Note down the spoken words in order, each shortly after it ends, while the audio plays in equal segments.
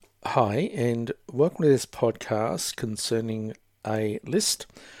Hi, and welcome to this podcast concerning a list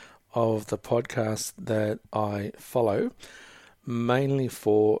of the podcasts that I follow, mainly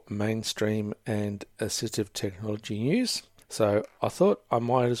for mainstream and assistive technology news. So I thought I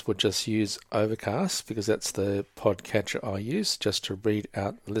might as well just use Overcast because that's the podcatcher I use just to read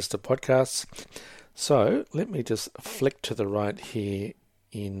out the list of podcasts. So let me just flick to the right here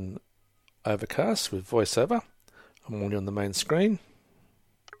in Overcast with VoiceOver. I'm already on the main screen.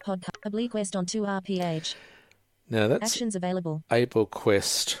 Podcast Ablequest on 2RPH. Now that's Actions available.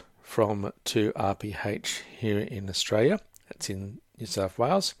 Ablequest from 2RPH here in Australia. That's in New South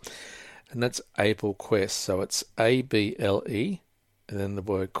Wales. And that's Ablequest. So it's ABLE and then the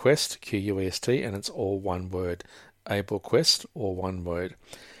word Quest, QUEST, and it's all one word. Ablequest, all one word.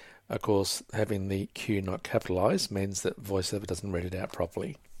 Of course, having the Q not capitalized means that VoiceOver doesn't read it out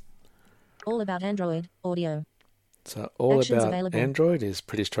properly. All about Android audio. So all Actions about available. Android is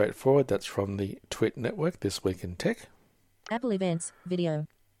pretty straightforward. That's from the Twit Network, This Week in Tech. Apple Events video.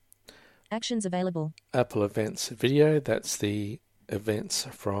 Actions available. Apple Events video, that's the events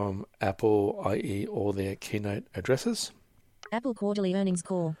from Apple, i.e. all their keynote addresses. Apple Quarterly Earnings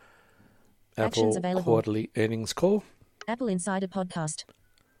Call. Apple Actions available. Quarterly Earnings Call. Apple Insider Podcast.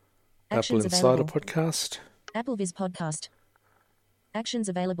 Apple Actions Insider available. Podcast. Applevis Podcast. Actions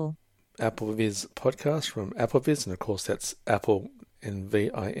available. Applevis Podcast from Applevis, and of course that's Apple and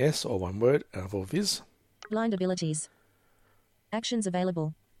VIS, or one word, Applevis. Blind Abilities. Actions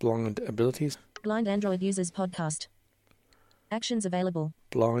available. Blind Abilities. Blind Android Users Podcast. Actions available.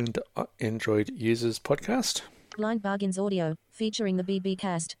 Blind Android Users Podcast. Blind Bargains Audio, featuring the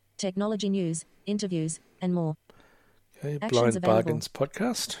BBcast, technology news, interviews, and more. Okay, Actions Blind available. Bargains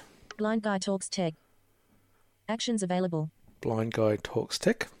Podcast. Blind Guy Talks Tech. Actions available. Blind Guy Talks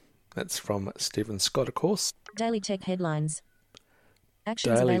Tech. That's from Stephen Scott, of course. Daily Tech Headlines.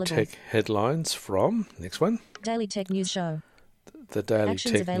 Actions Daily available. Tech Headlines from, next one, Daily Tech News Show. the Daily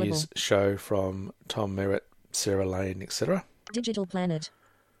Actions Tech available. News Show from Tom Merritt, Sarah Lane, etc. Digital Planet.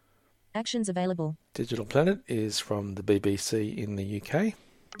 Actions available. Digital Planet is from the BBC in the UK.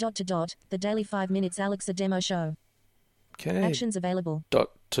 Dot to Dot, the Daily 5 Minutes Alexa Demo Show. Okay, Actions available.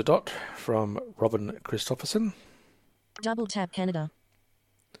 Dot to Dot from Robin Christopherson. Double Tap Canada.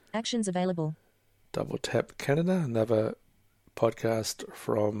 Actions available. Double Tap Canada, another podcast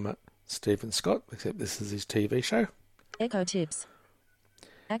from Stephen Scott, except this is his TV show. Echo Tips.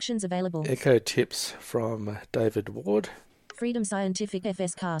 Actions available. Echo Tips from David Ward. Freedom Scientific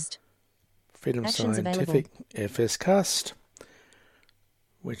FSCast. Freedom Actions Scientific FSCast,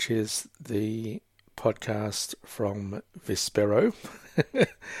 which is the podcast from Vispero,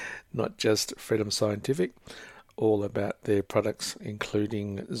 not just Freedom Scientific, all about their products,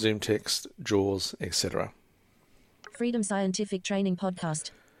 including Zoom Text, JAWS, etc. Freedom Scientific Training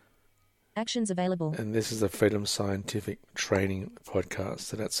Podcast. Actions available. And this is a Freedom Scientific Training podcast,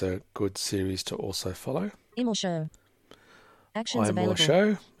 so that's a good series to also follow. iMore Show. Actions iMore available.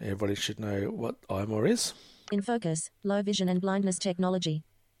 Show, everybody should know what iMore is. In Focus, Low Vision and Blindness Technology.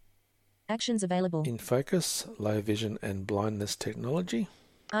 Actions available. In Focus, Low Vision and Blindness Technology.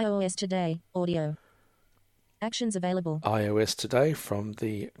 iOS Today, audio. Actions available. iOS Today from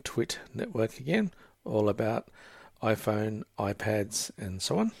the Twit Network again, all about iPhone, iPads and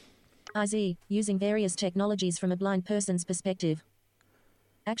so on. iSee, using various technologies from a blind person's perspective.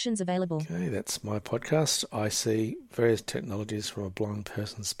 Actions available. Okay, that's my podcast. I see various technologies from a blind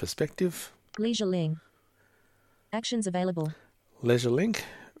person's perspective. Leisure Link. Actions available. Leisure Link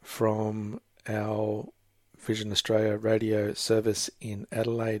from our Vision Australia radio service in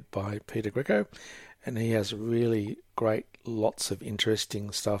Adelaide by Peter Greco, and he has really great, lots of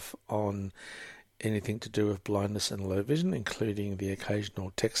interesting stuff on anything to do with blindness and low vision, including the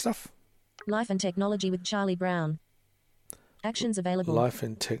occasional tech stuff. Life and Technology with Charlie Brown. Actions available. Life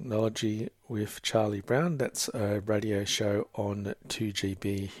and Technology with Charlie Brown. That's a radio show on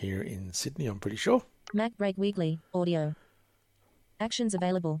 2GB here in Sydney, I'm pretty sure. Mac Break Weekly, audio. Actions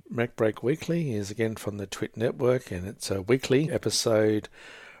available. Mac Break Weekly is again from the Twit Network, and it's a weekly episode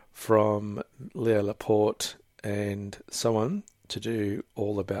from Leo Laporte and so on to do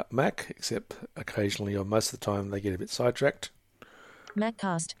all about Mac, except occasionally or most of the time they get a bit sidetracked.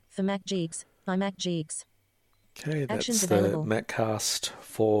 MacCast, for Mac Geeks, by Mac Geeks. Okay, that's Actions the available. MacCast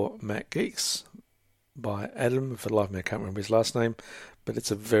for Mac Geeks by Adam. For the life of me, I can't remember his last name, but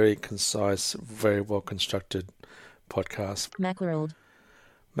it's a very concise, very well constructed podcast. MacWorld.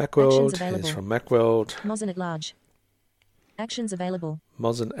 macWorld Actions available. is from macWorld. Mosen at Large. Actions available.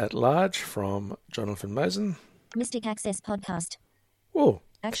 Mosen at Large from Jonathan Mosen. Mystic Access Podcast. Whoa,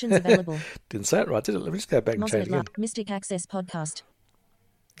 Actions available. didn't say it right, did it? Let me just go back and Mosen change at it again. Large. Mystic Access Podcast.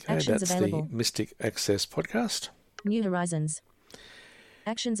 Okay, Actions that's available. the Mystic Access podcast. New Horizons.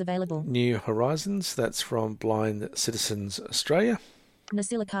 Actions available. New Horizons, that's from Blind Citizens Australia.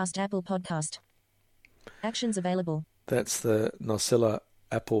 NosillaCast Apple Podcast. Actions available. That's the Nosilla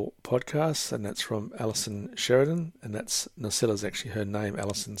Apple podcast, and that's from Alison Sheridan, and that's Nosilla's actually her name,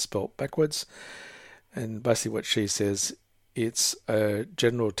 Alison spelt backwards. And basically what she says, it's a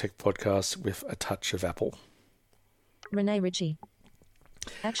general tech podcast with a touch of Apple. Rene Ritchie.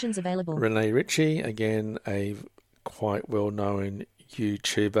 Actions available. Rene Ritchie, again, a quite well-known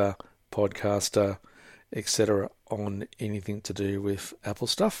YouTuber, podcaster, etc. on anything to do with Apple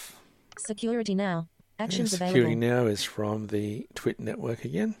stuff. Security Now. Actions available. Security Now is from the Twit network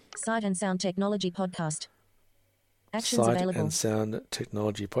again. Sight and Sound Technology Podcast. Actions Sight available. and Sound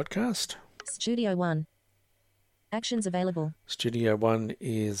Technology Podcast. Studio One. Actions available. Studio One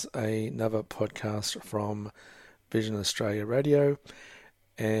is another podcast from Vision Australia Radio,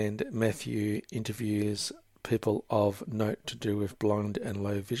 and Matthew interviews people of note to do with blind and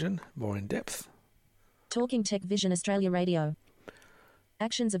low vision, more in depth. Talking Tech Vision Australia Radio.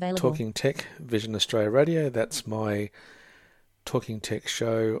 Actions available. Talking Tech Vision Australia Radio, that's my Talking Tech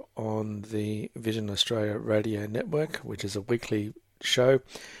show on the Vision Australia Radio Network, which is a weekly show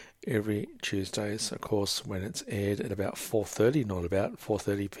every Tuesdays, of course, when it's aired at about 4:30, not about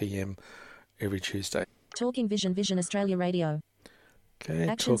 4:30 p.m. every Tuesday. Talking Vision Vision Australia Radio. Okay,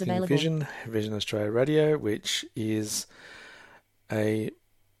 Actions Talking available. Vision Australia Radio, which is a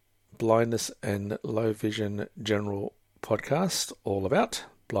blindness and low vision general podcast all about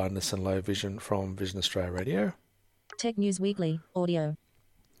blindness and low vision from Vision Australia Radio. Tech News Weekly, audio.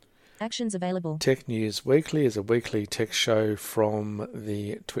 Actions available. Tech News Weekly is a weekly tech show from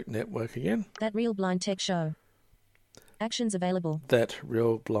the Twit network again. That Real Blind Tech Show. Actions available. That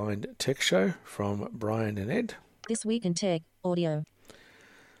Real Blind Tech Show from Brian and Ed. This Week in Tech, audio.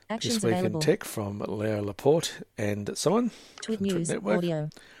 Actions This Week available. in Tech from Leo Laporte and so on. Twit News, network. audio.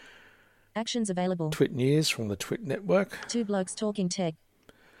 Actions available. Twit News from the Twit network. Two Blokes Talking Tech.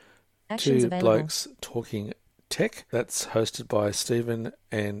 Actions Two available. Blokes Talking Tech. That's hosted by Stephen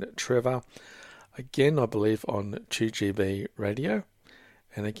and Trevor. Again, I believe on 2GB Radio.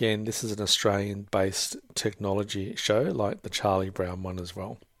 And again, this is an Australian-based technology show like the Charlie Brown one as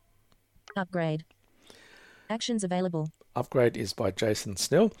well. Upgrade. Actions available. Upgrade is by Jason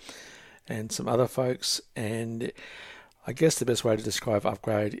Snell and some other folks. And I guess the best way to describe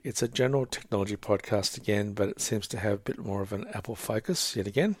Upgrade, it's a general technology podcast again, but it seems to have a bit more of an Apple focus yet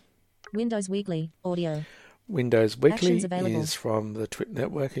again. Windows Weekly, audio. Windows Weekly Actions available. is from the Twit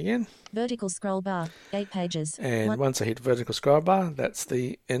network again. Vertical scroll bar, 8 pages. And once I hit vertical scroll bar, that's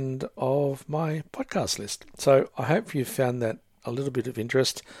the end of my podcast list. So I hope you found that a little bit of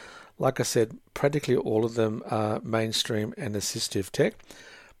interest. Like I said, practically all of them are mainstream and assistive tech,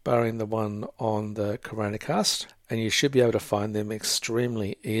 barring the one on the CoronaCast. And you should be able to find them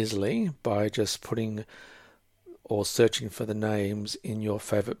extremely easily by just putting or searching for the names in your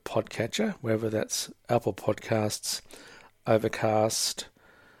favorite podcatcher, whether that's Apple Podcasts, Overcast,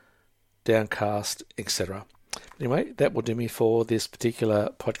 Downcast, etc. Anyway, that will do me for this particular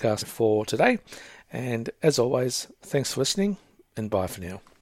podcast for today. And as always, thanks for listening and bye for now.